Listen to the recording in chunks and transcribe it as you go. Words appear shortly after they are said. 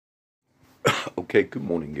Okay, good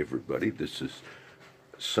morning, everybody. This is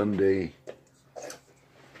Sunday,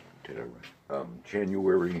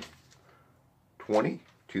 January 20,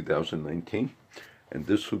 2019, and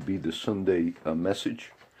this will be the Sunday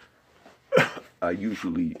message. I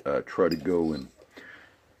usually try to go and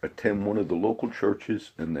attend one of the local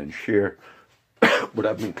churches and then share, but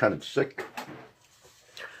I've been kind of sick,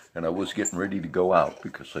 and I was getting ready to go out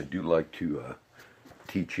because I do like to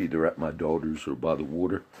teach either at my daughter's or by the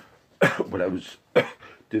water. But I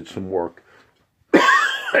did some work,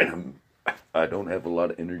 and I don't have a lot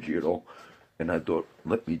of energy at all. And I thought,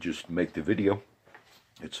 let me just make the video.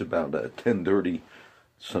 It's about 10:30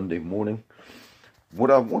 Sunday morning. What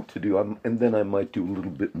I want to do, and then I might do a little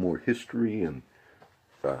bit more history, and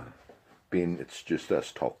being it's just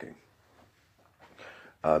us talking.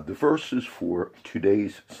 The verses for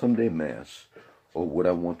today's Sunday Mass, or what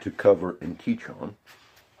I want to cover and teach on,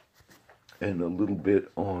 and a little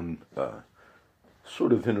bit on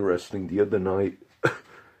sort of interesting. The other night,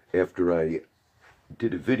 after I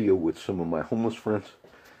did a video with some of my homeless friends,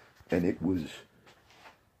 and it was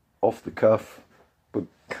off the cuff, but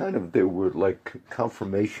kind of there were like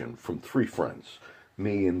confirmation from three friends,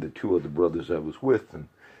 me and the two other brothers I was with, and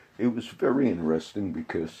it was very interesting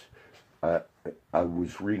because I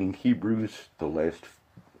was reading Hebrews the last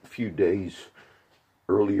few days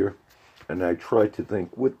earlier, and I tried to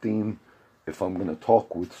think what theme, if I'm going to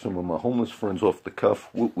talk with some of my homeless friends off the cuff,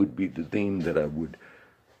 what would be the theme that I would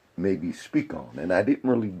maybe speak on? And I didn't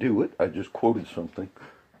really do it. I just quoted something.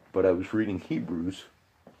 But I was reading Hebrews,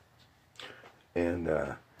 and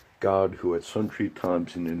God, who at sundry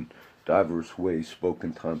times and in diverse ways spoke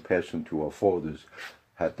in time past unto our fathers,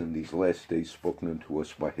 hath in these last days spoken unto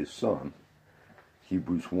us by his Son,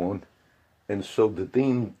 Hebrews 1. And so the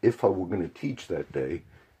theme, if I were going to teach that day,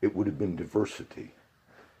 it would have been diversity.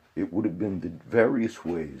 It would have been the various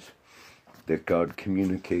ways that God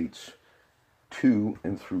communicates to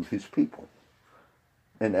and through his people.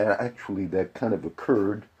 And actually that kind of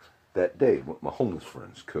occurred that day with my homeless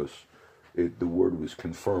friends, because the word was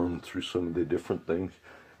confirmed through some of the different things.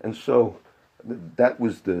 And so that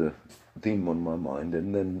was the theme on my mind.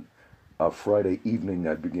 And then Friday evening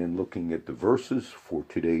I began looking at the verses for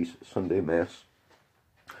today's Sunday Mass.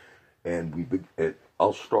 And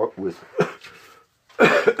I'll start with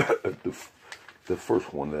the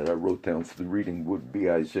first one that I wrote down for the reading would be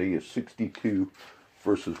Isaiah 62,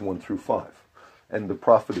 verses 1 through 5. And the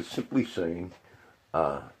prophet is simply saying,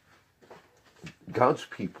 God's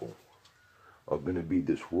people are going to be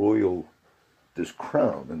this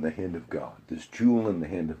crown in the hand of God, this jewel in the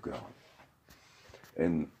hand of God.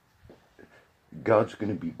 And God's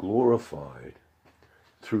going to be glorified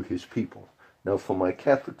through his people. Now, for my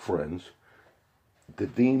Catholic friends, the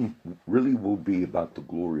theme really will be about the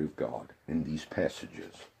glory of God in these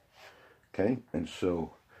passages, okay? And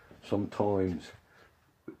so sometimes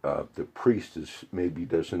the priest maybe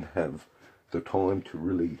doesn't have the time to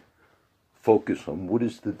really focus on what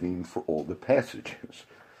is the theme for all the passages.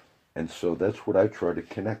 And so that's what I try to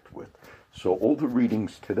connect with. So all the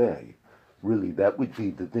readings today, really that would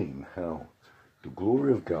be the theme, how the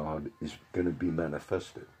glory of God is going to be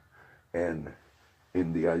manifested. And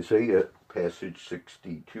in the Isaiah passage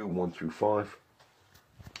 62, 1 through 5,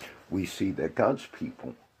 we see that God's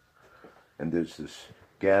people, and there's this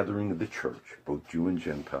gathering of the church, both Jew and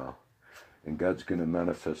Gentile, and God's going to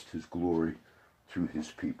manifest his glory through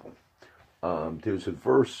his people. There's a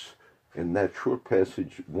verse in that short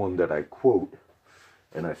passage, one that I quote,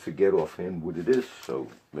 and I forget offhand what it is, so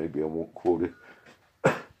maybe I won't quote it.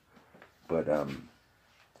 But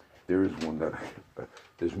there is one that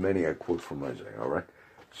there's many I quote from Isaiah, all right?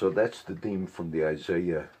 So that's the theme from the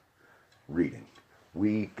Isaiah reading.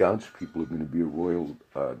 We, God's people, are going to be a royal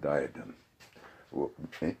diadem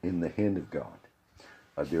in the hand of God.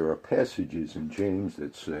 There are passages in James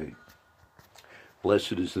that say,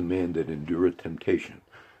 Blessed is the man that endureth temptation,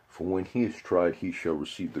 for when he is tried, he shall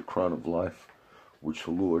receive the crown of life, which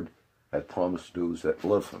the Lord hath promised those that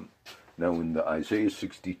love him. Now in the Isaiah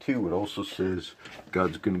 62, it also says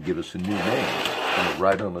God's going to give us a new name. He's going to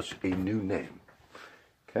write on us a new name.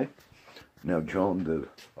 Okay? Now John the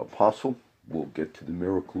Apostle, we'll get to the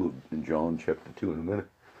miracle in John chapter 2 in a minute,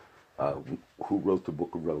 who wrote the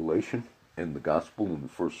book of Revelation and the Gospel in the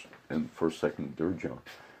first, 2nd, and 3rd John.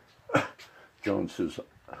 John says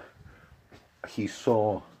he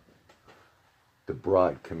saw the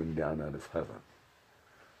bride coming down out of heaven.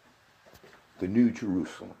 The New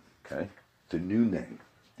Jerusalem, okay? The new name.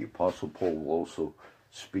 The Apostle Paul will also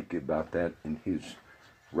speak about that in his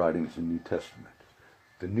writings in the New Testament.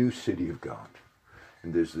 The new city of God.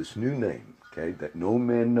 And there's this new name, okay, that no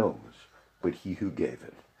man knows but he who gave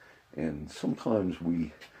it. And sometimes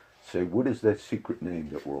we say, what is that secret name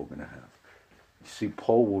that we're all going to have? You see,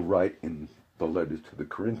 Paul will write in the letter to the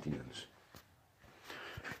Corinthians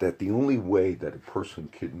that the only way that a person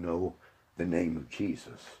could know the name of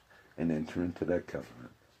Jesus and enter into that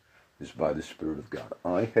covenant is by the Spirit of God.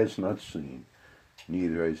 Eye has not seen,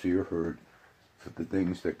 neither has ear heard, for the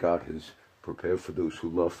things that God has prepared for those who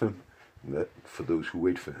love him, and that for those who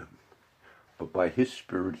wait for him. But by his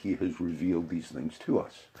Spirit he has revealed these things to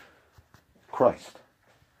us. Christ.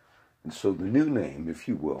 And so the new name, if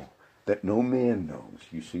you will, that no man knows,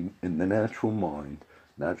 you see, in the natural mind,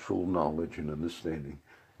 natural knowledge and understanding,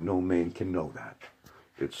 no man can know that.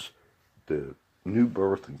 It's the new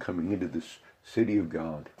birth and coming into this city of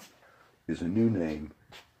God is a new name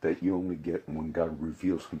that you only get when God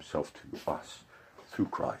reveals himself to us through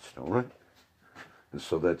Christ, all right? And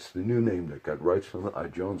so that's the new name that God writes on I,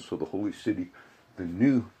 John, so the holy city, the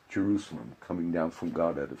new Jerusalem coming down from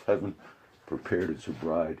God out of heaven, prepared as a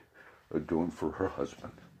bride adorned for her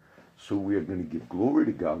husband. So we are going to give glory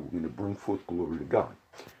to God. We're going to bring forth glory to God.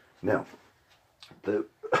 Now,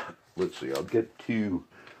 let's see, I'll get to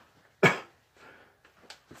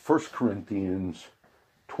 1 Corinthians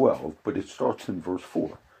 12, but it starts in verse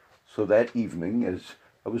 4. So that evening, as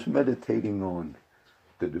I was meditating on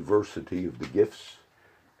the diversity of the gifts,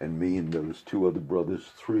 and me and those two other brothers,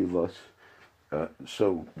 three of us,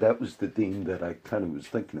 so that was the theme that I kind of was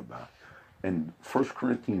thinking about. And 1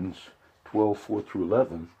 Corinthians 12, 4 through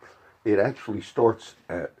 11, it actually starts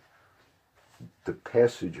at the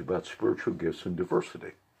passage about spiritual gifts and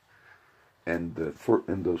diversity. And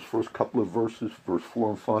in those first couple of verses, verse 4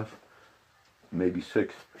 and 5, maybe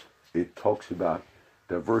 6, it talks about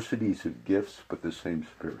diversities of gifts, but the same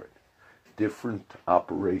Spirit. Different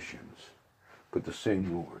operations, but the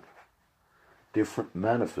same Lord. Different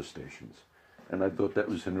manifestations. And I thought that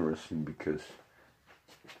was interesting because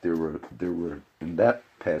there were in that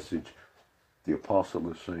passage, the apostle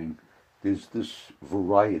is saying, there's this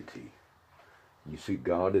variety. You see,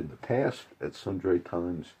 God in the past, at sundry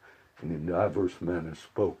times, and in diverse manners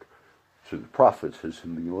spoke to the prophets, as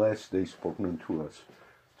in the last days spoken unto us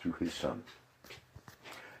through his Son.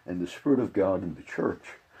 And the Spirit of God in the church,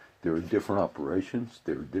 there are different operations,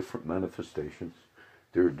 there are different manifestations,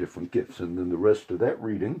 there are different gifts. And then the rest of that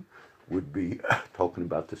reading would be talking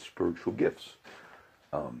about the spiritual gifts.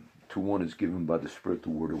 To one is given by the Spirit the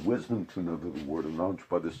word of wisdom, to another the word of knowledge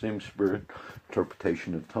by the same Spirit,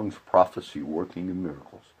 interpretation of tongues, prophecy, working of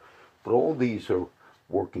miracles. But all these are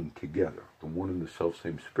working together, the one and the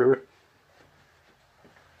self-same Spirit.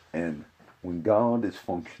 And when God is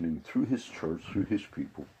functioning through his church, through his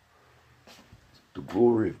people, the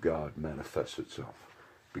glory of God manifests itself.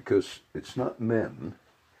 Because it's not men.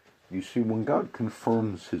 You see, when God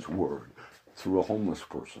confirms his word through a homeless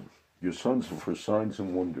person, your sons are for signs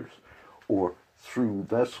and wonders, or through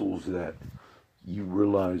vessels that you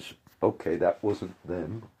realize, okay, that wasn't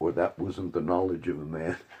them, or that wasn't the knowledge of a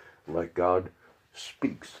man, like God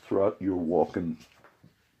speaks throughout your walk in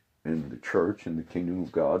the church, in the kingdom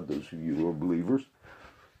of God, those of you who are believers,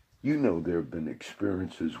 you know there have been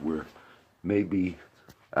experiences where maybe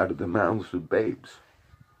out of the mouths of babes,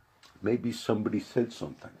 maybe somebody said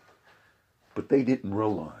something, but they didn't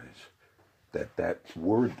realize that that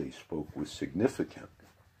word they spoke was significant,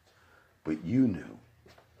 but you knew.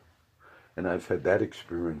 And I've had that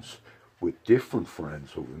experience with different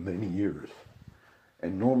friends over many years.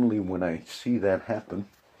 And normally when I see that happen,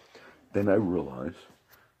 then I realize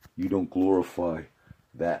you don't glorify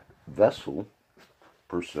that vessel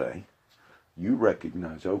per se. You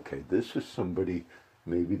recognize, okay, this is somebody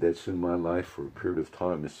maybe that's in my life for a period of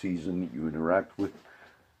time, a season that you interact with,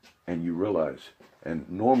 and you realize. And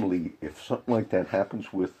normally, if something like that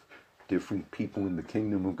happens with different people in the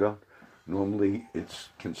kingdom of God, normally it's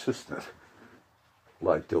consistent.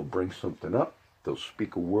 Like they'll bring something up, they'll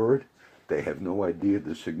speak a word, they have no idea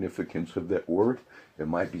the significance of that word. It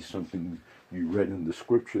might be something you read in the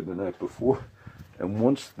scripture the night before. And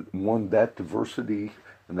once that diversity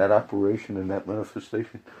and that operation and that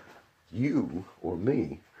manifestation, you or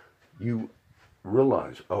me, you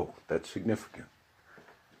realize, oh, that's significant.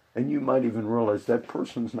 And you might even realize that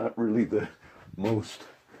person's not really the most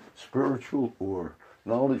spiritual or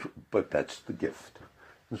knowledgeable, but that's the gift.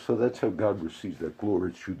 And so that's how God receives that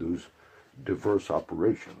glory, through those diverse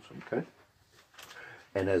operations, okay?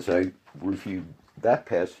 And as I reviewed that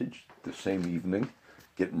passage the same evening,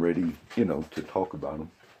 getting ready, to talk about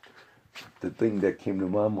them, the thing that came to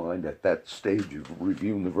my mind at that stage of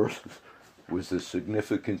reviewing the verses was the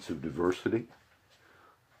significance of diversity.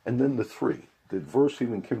 And then the three. The verse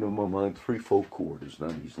even came to my mind, threefold cord is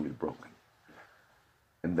not easily broken.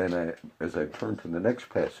 And then as I turned to the next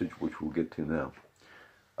passage, which we'll get to now,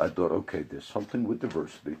 I thought, okay, there's something with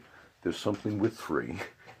diversity. There's something with three.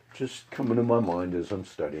 Just coming to my mind as I'm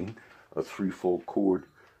studying. A threefold cord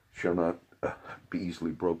shall not be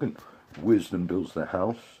easily broken. Wisdom builds the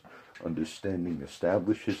house. Understanding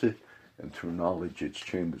establishes it. And through knowledge its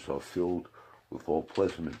chambers are filled with all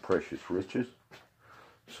pleasant and precious riches.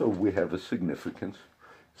 So we have a significance.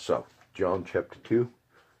 So, John chapter 2,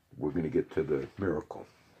 we're going to get to the miracle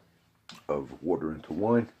of water into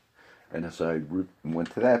wine. And as I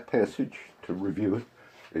went to that passage to review it,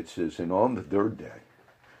 it says, and on the third day,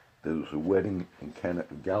 there was a wedding in Cana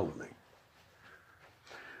of Galilee.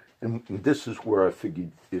 And this is where I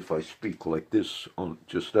figured if I speak like this on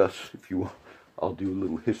just us, if you will, I'll do a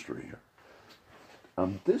little history here.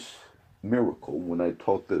 This miracle, when I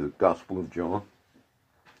taught the Gospel of John,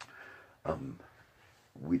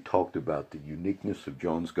 we talked about the uniqueness of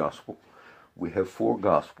John's Gospel. We have 4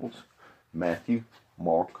 Gospels, Matthew,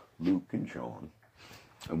 Mark, Luke, and John.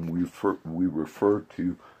 And we refer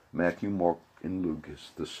to Matthew, Mark, and Luke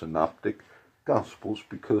as the synoptic Gospels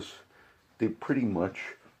because they pretty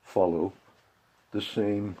much follow the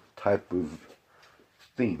same type of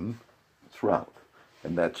theme throughout.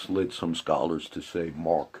 And that's led some scholars to say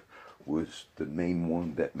Mark was the main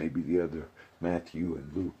one that maybe the other Matthew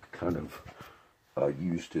and Luke kind of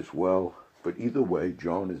used as well. But either way,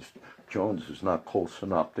 John's is not called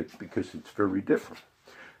synoptic because it's very different.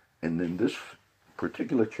 And in this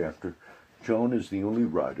particular chapter, John is the only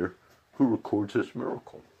writer who records this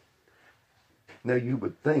miracle. Now you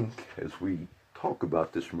would think, as we talk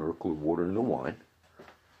about this miracle of water and the wine,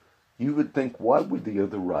 you would think, why would the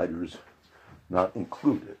other writers not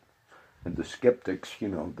include it? And the skeptics,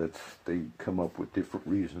 they come up with different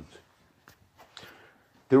reasons.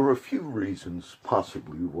 There are a few reasons,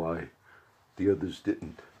 possibly, why the others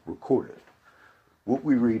didn't record it. What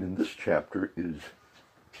we read in this chapter is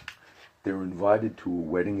they're invited to a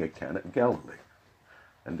wedding at Cana of Galilee,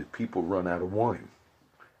 and the people run out of wine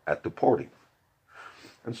at the party.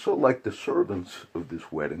 And so, like the servants of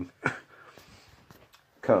this wedding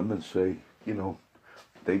come and say,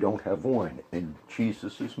 they don't have wine. And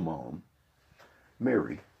Jesus' mom,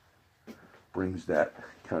 Mary, brings that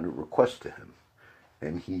kind of request to him.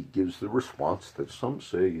 And he gives the response that some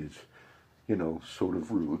say is, sort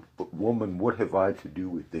of rude. But woman, what have I to do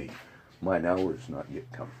with thee? Mine hour is not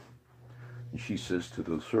yet come. And she says to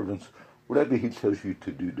those servants, whatever he tells you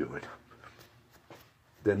to do, do it.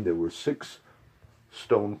 Then there were 6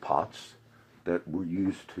 stone pots that were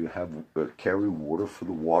used to have carry water for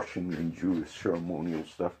the washing and Jewish ceremonial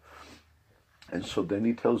stuff. And so then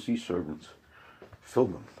he tells these servants, fill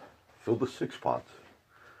the 6 pots.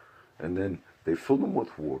 And then they fill them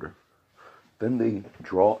with water. Then they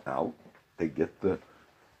draw out, they get the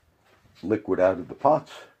liquid out of the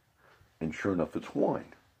pots, and sure enough, it's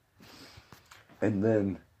wine. And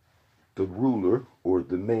then the ruler, or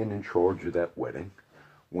the man in charge of that wedding,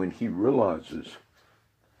 when he realizes,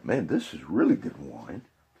 man, this is really good wine,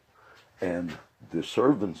 and the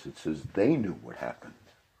servants, it says, they knew what happened.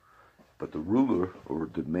 But the ruler, or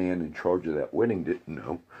the man in charge of that wedding, didn't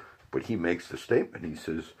know. But he makes the statement. He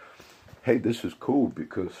says, hey, this is cool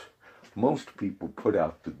because most people put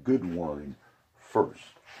out the good wine first.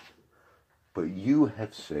 But you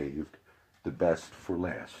have saved the best for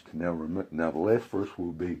last. Now the last verse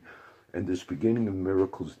will be, and this beginning of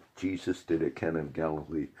miracles Jesus did at Cana of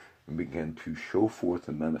Galilee and began to show forth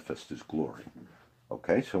and manifest his glory.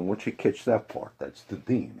 Okay, so once you catch that part, that's the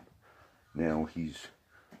theme. Now he's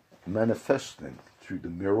manifesting through the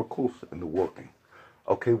miracles and the working.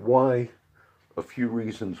 Okay, why? A few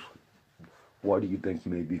reasons. Why do you think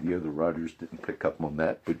maybe the other writers didn't pick up on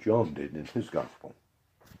that, but John did in his gospel?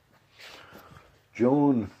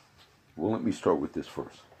 John, well, let me start with this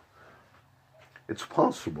first. It's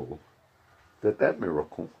possible that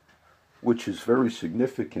miracle, which is very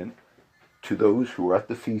significant to those who were at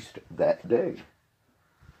the feast that day,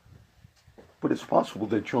 but it's possible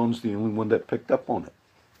that John's the only one that picked up on it.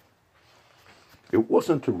 It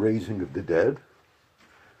wasn't the raising of the dead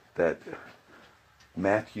that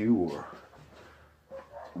Matthew or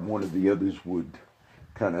one of the others would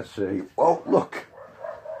kind of say, oh, look,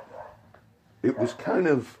 it was kind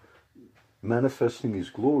of manifesting his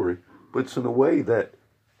glory, but it's in a way that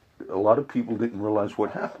a lot of people didn't realize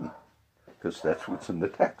what happened, because that's what's in the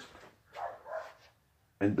text.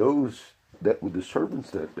 And those that were the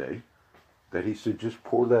servants that day, that he said, just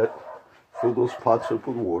fill those pots up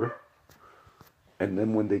with water, and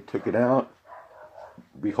then when they took it out,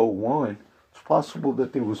 behold, wine. It's possible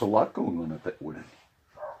that there was a lot going on at that wedding.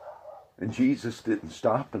 And Jesus didn't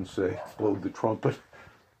stop and say, blow the trumpet.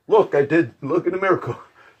 Look at the miracle.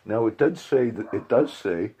 Now it does say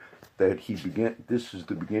that he began. This is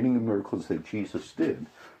the beginning of miracles that Jesus did,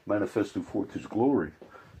 manifested forth his glory.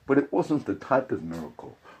 But it wasn't the type of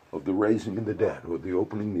miracle of the raising of the dead or the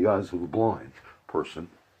opening the eyes of a blind person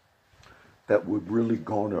that would really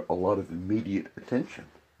garner a lot of immediate attention.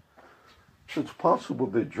 So it's possible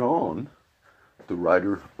that John, the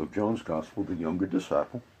writer of John's Gospel, the younger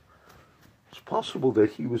disciple, it's possible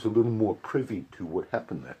that he was a little more privy to what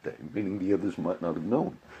happened that day, meaning the others might not have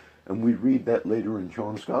known. And we read that later in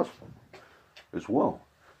John's Gospel as well,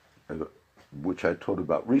 which I taught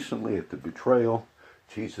about recently at the betrayal.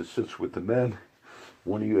 Jesus sits with the men.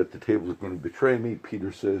 One of you at the table is going to betray me.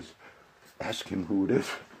 Peter says, ask him who it is.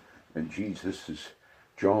 And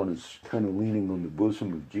John is kind of leaning on the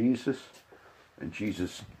bosom of Jesus. And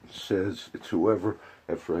Jesus says, it's whoever,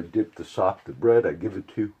 after I dip the sop, the bread, I give it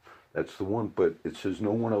to. That's the one. But it says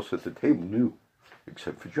no one else at the table knew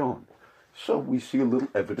except for John. So we see a little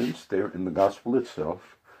evidence there in the gospel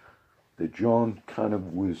itself that John kind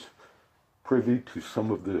of was privy to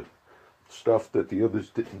some of the stuff that the others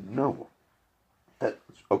didn't know.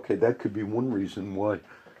 That could be one reason why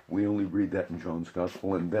we only read that in John's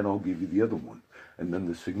Gospel, and then I'll give you the other one, and then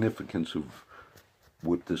the significance of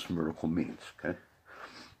what this miracle means, okay?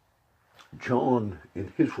 John,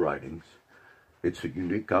 in his writings, it's a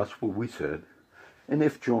unique gospel, we said, and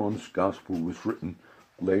if John's Gospel was written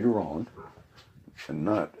later on, and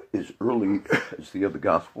not as early as the other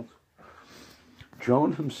Gospels,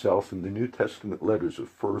 John himself in the New Testament letters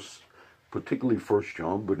of particularly 1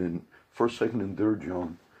 John, but in 1st, 2nd, and 3rd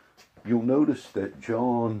John, you'll notice that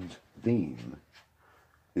John's theme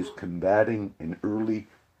is combating an early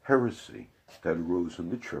heresy that arose in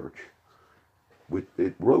the church.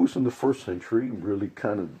 It rose in the 1st century, really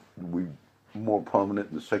more prominent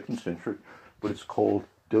in the 2nd century, but it's called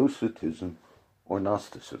Docetism or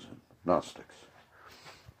Gnosticism, Gnostics.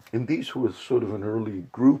 And these were sort of an early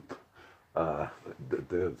group.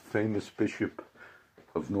 The famous bishop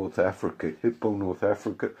of North Africa, Hippo, North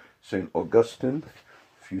Africa, St. Augustine,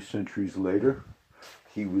 a few centuries later.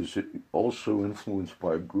 He was also influenced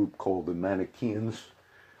by a group called the Manichaeans.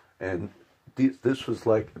 And this was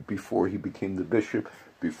like before he became the bishop,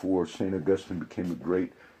 before St. Augustine became a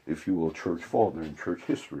great, if you will, church father in church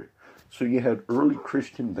history. So you had early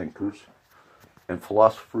Christian thinkers and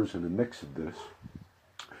philosophers in a mix of this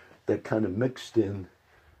that kind of mixed in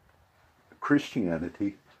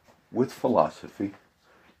Christianity with philosophy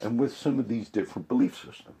and with some of these different belief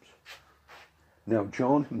systems. Now,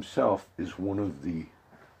 John himself is one of the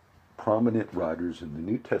prominent writers in the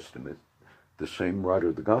New Testament, the same writer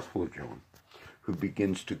of the Gospel of John, who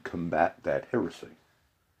begins to combat that heresy.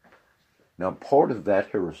 Now, part of that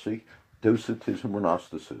heresy, Docetism or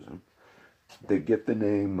Gnosticism, they get the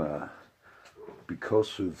name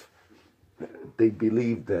because of, they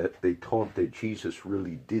believed that they taught that Jesus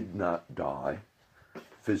really did not die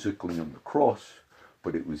physically on the cross,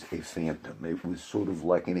 but it was a phantom. It was sort of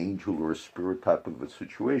like an angel or a spirit type of a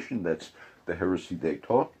situation. That's the heresy they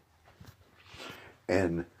taught.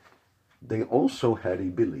 And they also had a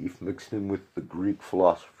belief, mixed in with the Greek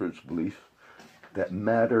philosophers' belief, that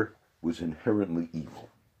matter was inherently evil.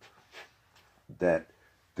 That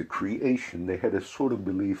the creation, they had a sort of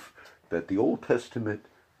belief that the Old Testament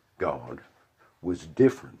God was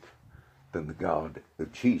different than the God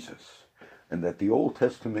of Jesus. And that the Old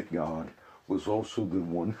Testament God was also the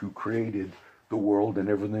one who created the world and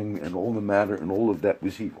everything and all the matter and all of that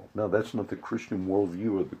was evil. Now, that's not the Christian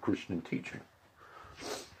worldview or the Christian teaching.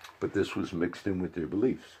 But this was mixed in with their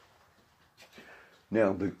beliefs.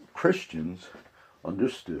 Now, the Christians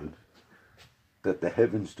understood that the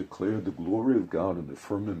heavens declare the glory of God and the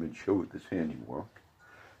firmament showeth his handiwork,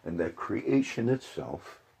 and that creation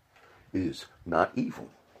itself is not evil.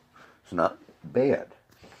 It's not bad.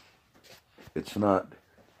 It's not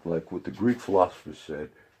like what the Greek philosophers said,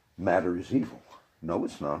 matter is evil. No,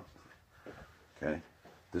 it's not. Okay?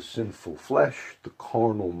 The sinful flesh, the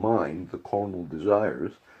carnal mind, the carnal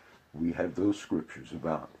desires, we have those scriptures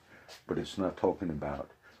about. But it's not talking about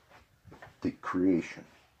the creation.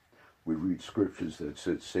 We read scriptures that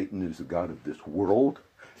said Satan is the god of this world.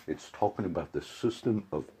 It's talking about the system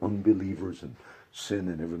of unbelievers and sin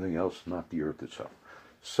and everything else, not the earth itself.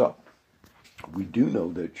 So, we do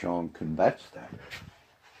know that John combats that.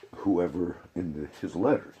 Whoever in his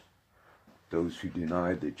letters, those who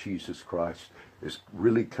deny that Jesus Christ is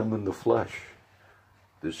really come in the flesh,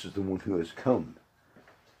 this is the one who has come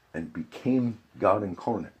and became God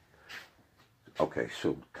incarnate. Okay,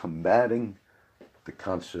 so combating the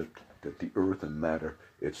concept that the earth and matter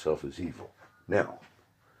itself is evil. Now,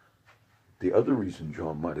 the other reason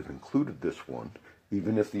John might have included this one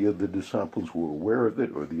even if the other disciples were aware of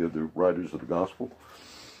it, or the other writers of the gospel,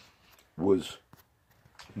 was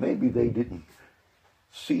maybe they didn't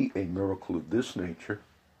see a miracle of this nature,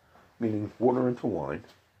 meaning water into wine,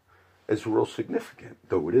 as real significant,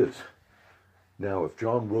 though it is. Now, if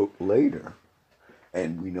John wrote later,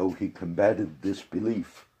 and we know he combated this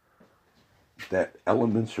belief that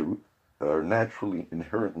elements are naturally,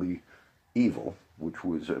 inherently evil, which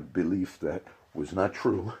was a belief that was not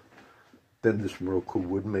true, then this miracle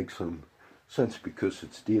would make some sense, because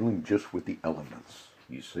it's dealing just with the elements,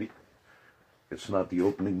 you see. It's not the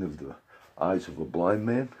opening of the eyes of a blind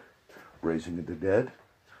man, raising of the dead,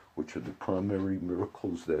 which are the primary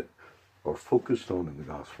miracles that are focused on in the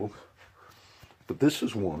Gospels. But this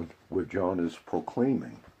is one where John is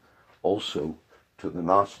proclaiming also to the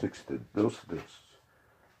Gnostics, the Docetists,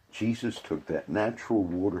 Jesus took that natural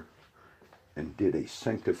water and did a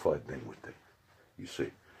sanctified thing with it. You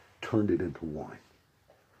see, turned it into wine.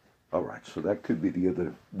 All right, so that could be the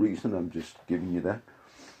other reason. I'm just giving you that.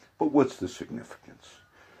 But what's the significance?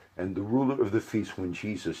 And the ruler of the feast, when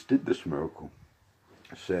Jesus did this miracle,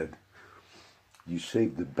 said, you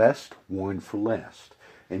saved the best wine for last.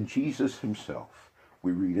 And Jesus himself,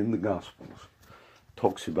 we read in the Gospels,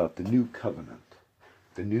 talks about the new covenant,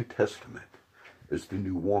 the New Testament, as the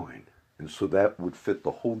new wine. And so that would fit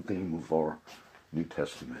the whole theme of our New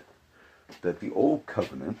Testament, that the old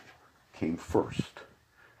covenant came first.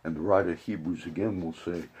 And the writer of Hebrews again will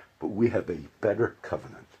say, but we have a better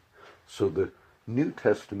covenant. So the New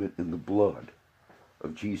Testament in the blood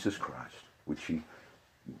of Jesus Christ, which he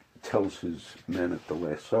tells his men at the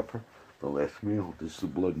Last Supper, the last meal, this is the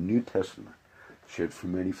blood, New Testament, shed for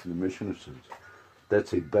many for the remission of sins.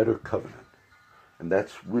 That's a better covenant. And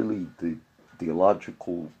that's really the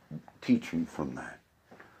theological teaching from that.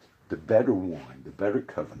 The better wine, the better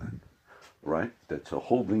covenant, right? That's a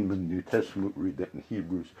whole theme in the New Testament. We read that in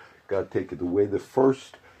Hebrews. God taketh away the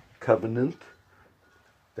first covenant,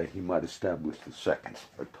 that he might establish the second.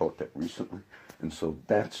 I taught that recently. And so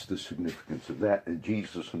that's the significance of that. And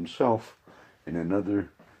Jesus himself, in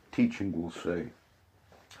another teaching, will say,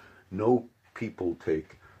 no people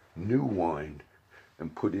take new wine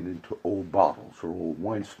and put it into old bottles or old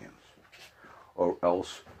wineskins, or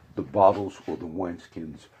else the bottles or the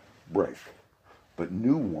wineskins break. But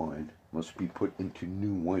new wine must be put into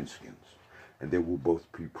new wineskins, and they will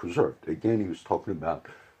both be preserved. Again, he was talking about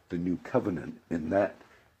the new covenant in that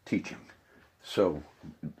teaching. So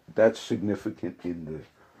that's significant in the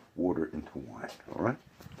water into wine, all right?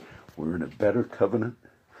 We're in a better covenant.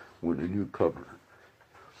 We're in a new covenant.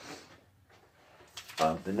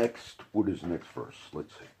 What is the next verse?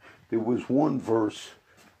 Let's see. There was one verse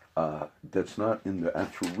that's not in the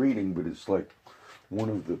actual reading, but it's like one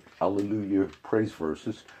of the Alleluia praise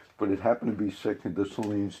verses. But it happened to be 2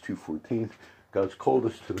 Thessalonians 2:14. God's called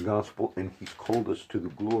us to the gospel, and he's called us to the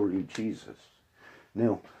glory of Jesus.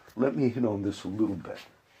 Now, let me hit on this a little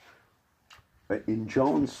bit. In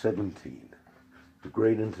John 17, the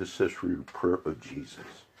great intercessory prayer of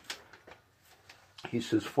Jesus, he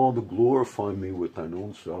says, Father, glorify me with thine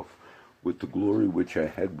own self, with the glory which I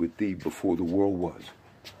had with thee before the world was.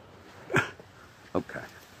 Okay.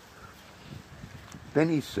 Then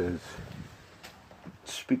he says,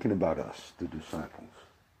 speaking about us, the disciples,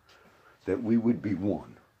 that we would be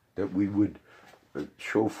one, that we would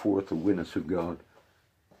show forth the witness of God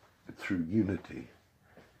through unity.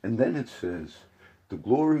 And then it says, the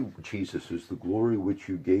glory, Jesus is the glory which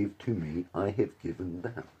you gave to me, I have given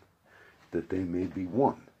them, that they may be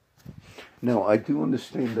one. Now, I do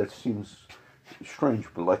understand that seems strange,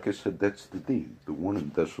 but like I said, that's the theme. The one in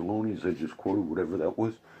Thessalonians, I just quoted, whatever that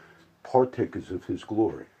was, partakers of his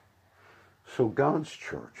glory. So God's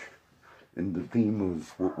church, in the theme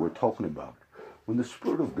of what we're talking about, when the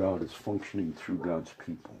Spirit of God is functioning through God's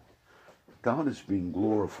people, God is being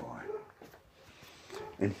glorified.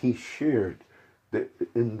 And he shared that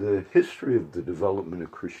in the history of the development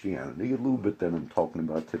of Christianity, a little bit that I'm talking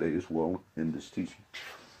about today as well in this teaching,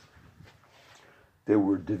 there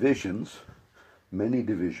were divisions, many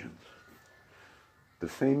divisions.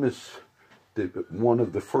 One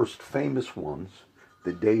of the first famous ones,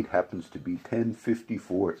 the date happens to be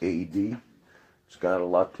 1054 AD. It's got a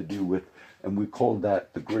lot to do with, and we call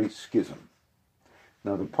that the Great Schism.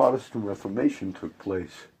 Now, the Protestant Reformation took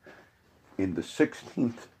place in the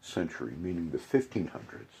 16th century, meaning the 1500s.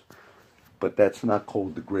 But that's not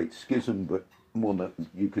called the Great Schism, but, well,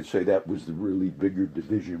 you could say that was the really bigger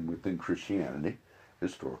division within Christianity,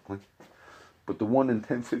 historically. But the one in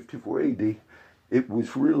 1054 AD, it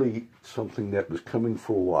was really something that was coming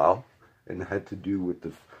for a while, and had to do with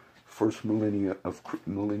the first millennium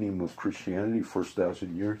of Christianity, first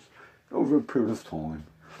 1,000 years. Over a period of time,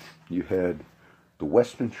 you had the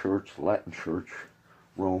Western Church, Latin Church,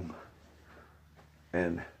 Rome,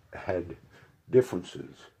 and had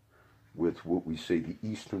differences with what we say the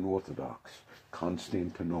Eastern Orthodox,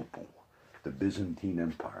 Constantinople, the Byzantine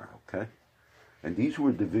Empire, okay? And these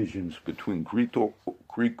were divisions between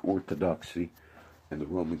Greek Orthodoxy and the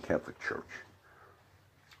Roman Catholic Church.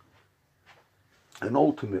 And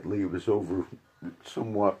ultimately, it was over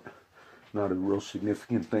somewhat, not a real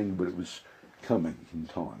significant thing, but it was coming in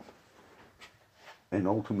time. And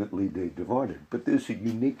ultimately, they divided. But there's a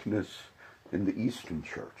uniqueness in the Eastern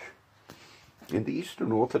Church. In the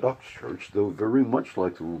Eastern Orthodox Church, though very much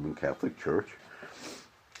like the Roman Catholic Church,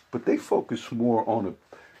 but they focus more on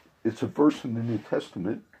it's a verse in the New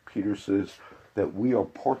Testament. Peter says that we are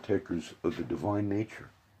partakers of the divine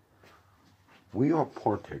nature. We are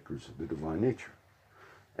partakers of the divine nature.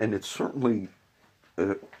 And it's certainly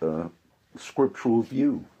a scriptural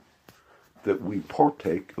view that we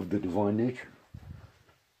partake of the divine nature.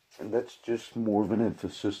 And that's just more of an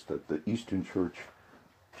emphasis that the Eastern Church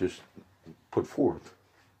just put forth.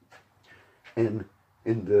 And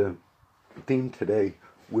in the theme today,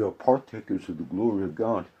 we are partakers of the glory of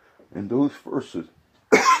God. And those verses,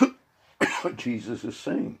 Jesus is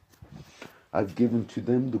saying, I've given to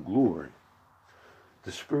them the glory.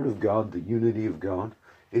 The Spirit of God, the unity of God,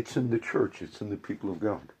 it's in the church, it's in the people of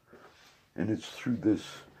God. And it's through this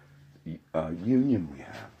union we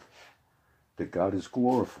have that God is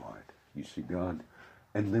glorified. You see, God.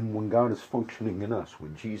 And then when God is functioning in us,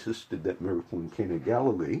 when Jesus did that miracle in Cana of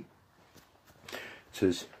Galilee, it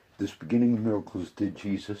says, this beginning of miracles did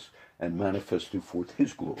Jesus and manifested forth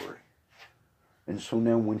his glory. And so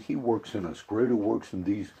now when he works in us, greater works than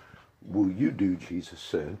these will you do, Jesus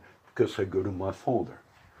said, because I go to my Father.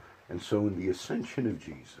 And so in the ascension of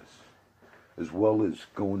Jesus, as well as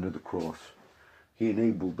going to the cross, he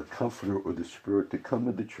enabled the Comforter or the Spirit to come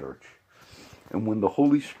to the church. And when the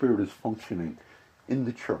Holy Spirit is functioning in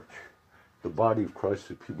the church, the body of Christ,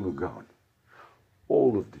 the people of God,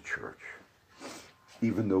 all of the church,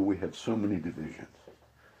 even though we have so many divisions,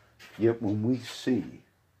 yet when we see,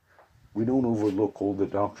 we don't overlook all the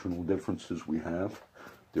doctrinal differences we have.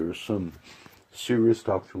 There are some serious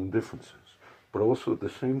doctrinal differences. But also at the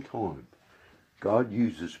same time, God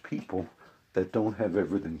uses people that don't have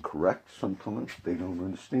everything correct. Sometimes they don't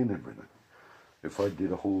understand everything. If I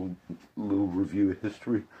did a whole little review of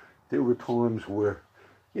history, there were times where,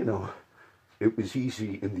 it was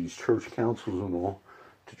easy in these church councils and all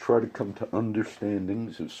to try to come to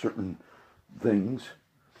understandings of certain things.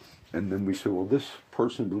 And then we say, well, this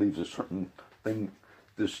person believes a certain thing,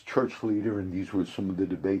 this church leader, and these were some of the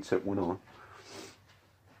debates that went on.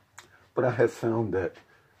 But I have found that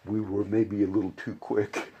we were maybe a little too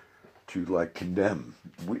quick to condemn.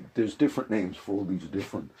 There's different names for all these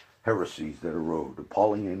different heresies that arose,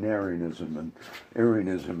 Apollinarianism and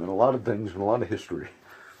Arianism and a lot of things and a lot of history.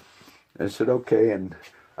 And I said, okay, and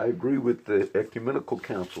I agree with the ecumenical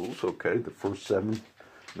councils, okay, the first 7,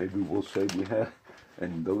 maybe we'll say we have,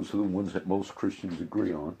 and those are the ones that most Christians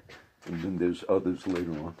agree on, and then there's others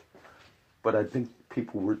later on. But I think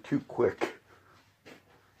people were too quick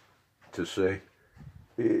to say,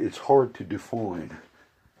 it's hard to define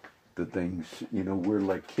the things, we're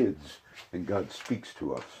like kids, and God speaks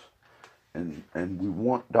to us. And we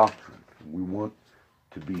want doctrine. We want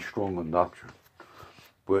to be strong on doctrine.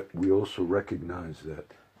 But we also recognize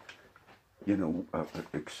that,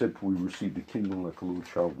 except we receive the kingdom like a little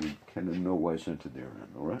child, we can in no wise enter therein,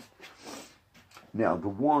 all right? Now, the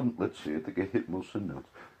one, let's see, I think I hit most of the notes.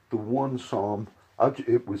 The one psalm,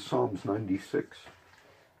 it was Psalms 96.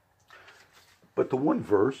 But the one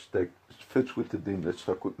verse that fits with the thing that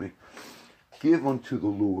stuck with me, give unto the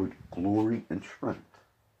Lord glory and strength.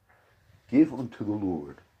 Give unto the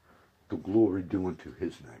Lord the glory due unto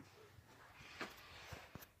his name.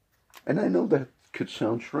 And I know that could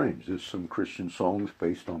sound strange. There's some Christian songs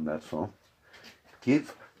based on that song.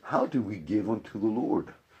 How do we give unto the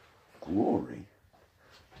Lord glory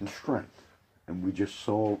and strength? And we just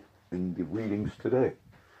saw in the readings today,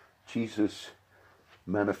 Jesus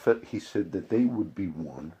he said that they would be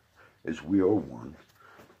one as we are one,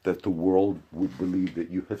 that the world would believe that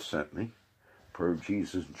you have sent me, per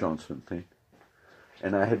Jesus Johnson thing,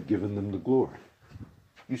 and I have given them the glory.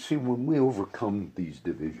 You see, when we overcome these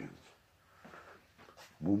divisions,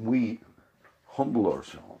 when we humble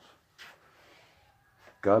ourselves,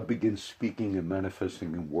 God begins speaking and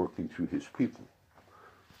manifesting and working through his people.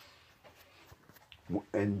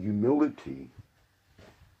 And humility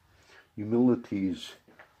is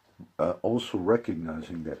also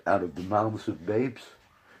recognizing that out of the mouths of babes,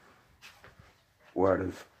 or out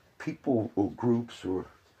of people or groups or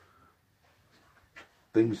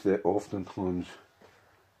things that oftentimes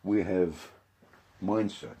we have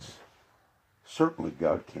mindsets. Certainly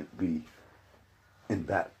God can't be in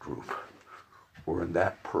that group or in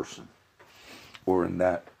that person or in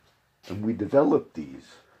that. And we develop these.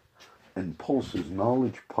 And Paul says,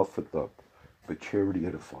 knowledge puffeth up, but charity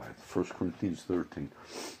edifieth. 1 Corinthians 13.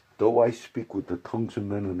 Though I speak with the tongues of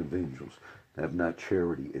men and of angels, and have not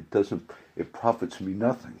charity, it profits me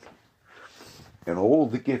nothing. And all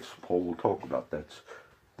the gifts Paul will talk about, that's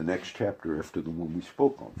the next chapter after the one we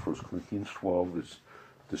spoke on. 1 Corinthians 12 is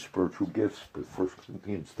the spiritual gifts, but 1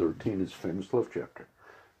 Corinthians 13 is famous love chapter.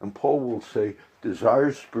 And Paul will say,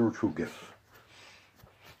 desire spiritual gifts.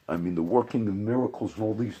 I mean, the working of miracles and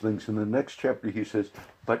all these things. In the next chapter he says,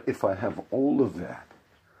 but if I have all of that,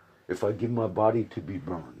 if I give my body to be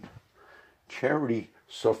burned, charity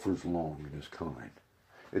suffers long and is kind.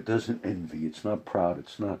 It doesn't envy, it's not proud,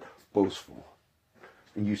 it's not boastful.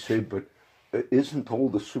 And you say, but isn't all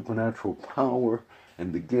the supernatural power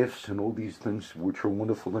and the gifts and all these things, which are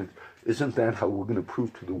wonderful things, isn't that how we're going to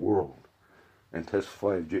prove to the world and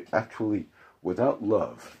testify of Jesus? Actually, without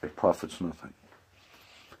love, it profits nothing.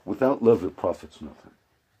 Without love, it profits nothing.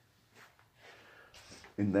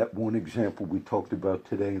 In that one example we talked about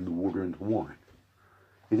today in the water and the wine,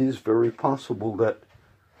 it is very possible that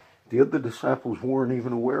the other disciples weren't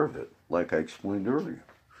even aware of it, like I explained earlier.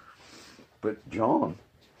 But John,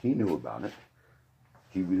 he knew about it.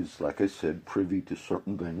 He was, like I said, privy to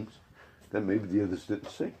certain things that maybe the others didn't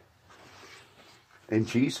see. And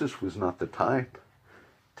Jesus was not the type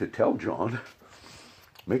to tell John,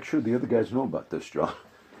 make sure the other guys know about this, John.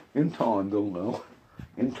 In time, they'll know.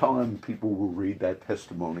 In time, people will read that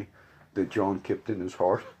testimony that John kept in his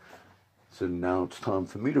heart. So now it's time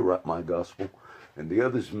for me to write my gospel. And the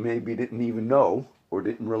others maybe didn't even know or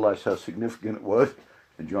didn't realize how significant it was.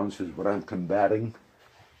 And John says, but I'm combating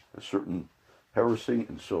a certain heresy,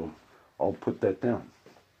 and so I'll put that down.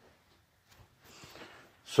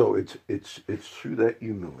 So it's through that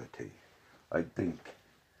humility, I think,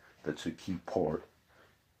 that's a key part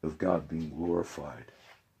of God being glorified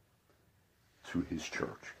through his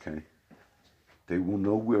church, okay? They will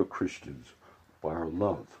know we're Christians by our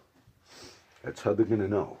love. That's how they're going to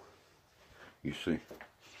know, you see.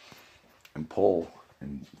 And Paul,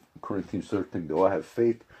 in Corinthians 13, though I have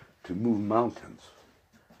faith to move mountains,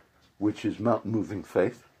 which is mountain-moving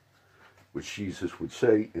faith, which Jesus would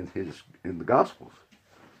say in the Gospels.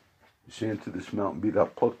 You say unto this mountain, be thou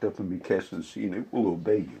plucked up and be cast in the sea, and it will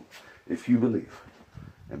obey you if you believe.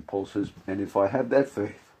 And Paul says, and if I have that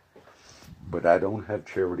faith, but I don't have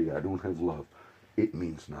charity, I don't have love, it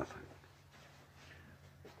means nothing.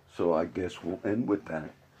 So I guess we'll end with that.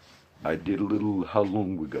 I did a little, how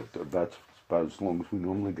long we go? That's about as long as we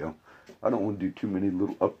normally go. I don't want to do too many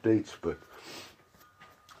little updates, but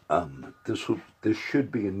this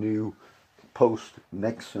should be a new post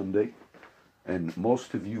next Sunday. And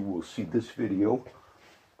most of you will see this video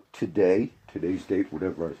today, today's date,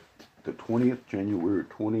 whatever, the 20th, January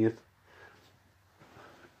 20th.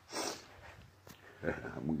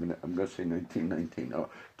 I'm gonna say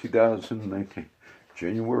 2019,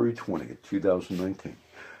 January 20th, 2019.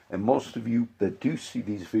 And most of you that do see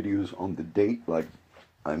these videos on the date, like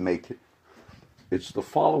I make it, it's the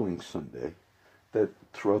following Sunday that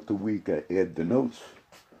throughout the week I add the notes,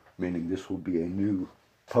 meaning this will be a new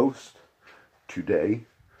post. Today,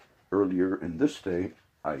 earlier in this day,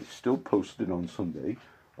 I still posted on Sunday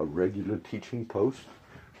a regular teaching post.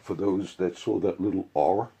 For those that saw that little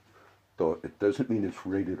R, though it doesn't mean it's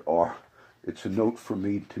rated R, it's a note for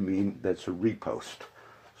me to mean that's a repost.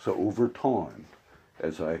 So over time,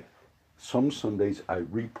 some Sundays I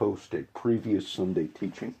repost a previous Sunday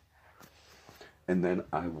teaching, and then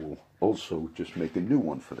I will also just make a new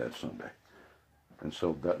one for that Sunday. And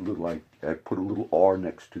so that little, I put a little R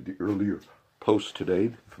next to the earlier post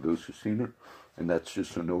today, for those who've seen it, and that's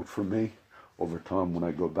just a note for me. Over time, when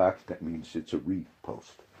I go back, that means it's a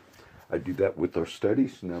repost. I do that with our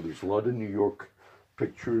studies. Now, there's a lot of New York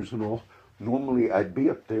pictures and all. Normally, I'd be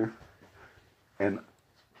up there, and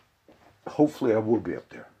hopefully I will be up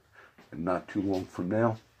there, and not too long from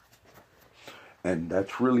now. And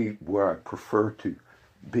that's really where I prefer to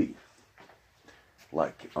be,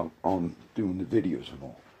 like on doing the videos and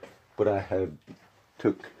all. But I have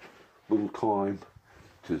took little time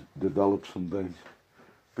to develop some things.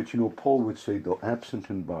 But you know, Paul would say, though absent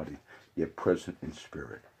in body, yet present in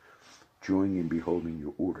spirit, joying in beholding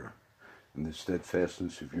your order and the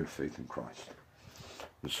steadfastness of your faith in Christ.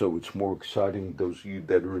 And so it's more exciting, those of you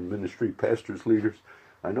that are in ministry, pastors, leaders,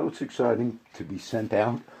 I know it's exciting to be sent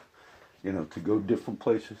out, you know, to go different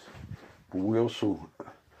places. But we also,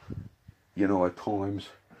 you know, at times,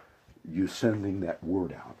 you're sending that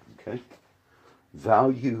word out, okay?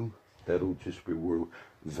 Value, that'll just be a word.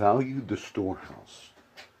 Value the storehouse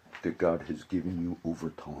that God has given you over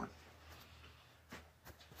time.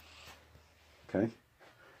 Okay?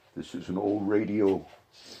 This is an old radio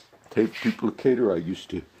tape duplicator. I used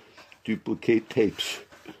to duplicate tapes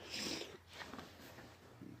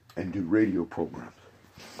and do radio programs.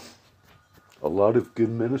 A lot of good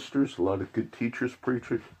ministers, a lot of good teachers,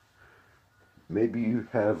 preachers. Maybe you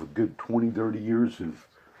have a good 20, 30 years of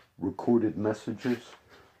recorded messages,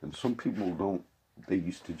 and some people don't. They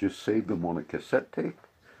used to just save them on a cassette tape,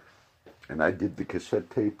 and I did the cassette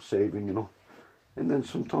tape saving, and then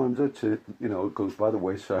sometimes that's it, it goes by the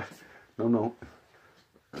wayside. No.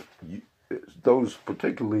 Those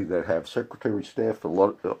particularly that have secretary staff,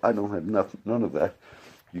 I don't have none of that.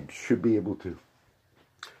 You should be able to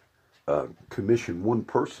commission one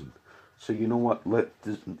person. So you know what?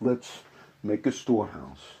 Let's make a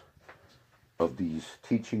storehouse of these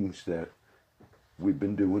teachings that we've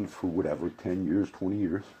been doing for whatever, 10 years, 20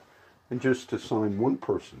 years, and just assign one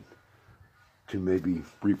person to maybe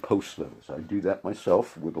repost those. I do that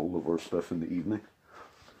myself with all of our stuff in the evening.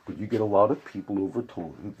 But you get a lot of people over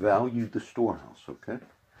time. Value the storehouse, okay?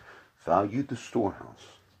 Value the storehouse.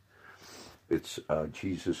 It's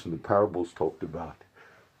Jesus in the parables talked about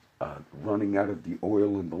running out of the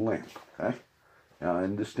oil in the lamp, okay? Now I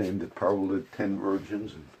understand the parable of 10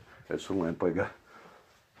 virgins, and that's the lamp I got.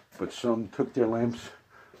 But some took their lamps,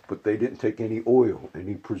 but they didn't take any oil,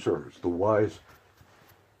 any preserves. The wise,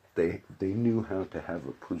 they knew how to have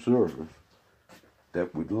a preserve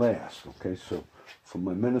that would last, okay? So for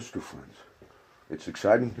my minister friends, it's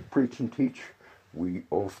exciting to preach and teach. We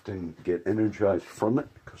often get energized from it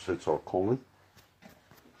because that's our calling.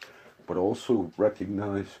 But also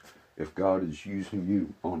recognize if God is using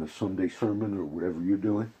you on a Sunday sermon or whatever you're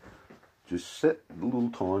doing, just set a little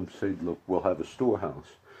time, say, look, we'll have a storehouse.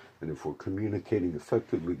 And if we're communicating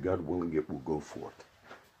effectively, God willing, it will go forth.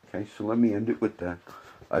 Okay, so let me end it with that.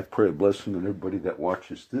 I pray a blessing on everybody that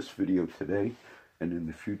watches this video today and in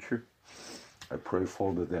the future. I pray,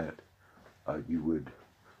 Father, that you would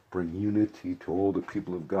bring unity to all the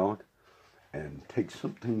people of God and take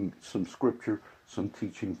some scripture, some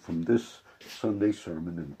teaching from this Sunday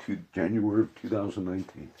sermon in January of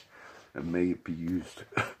 2019, and may it be used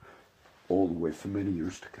all the way for many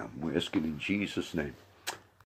years to come. We ask it in Jesus' name.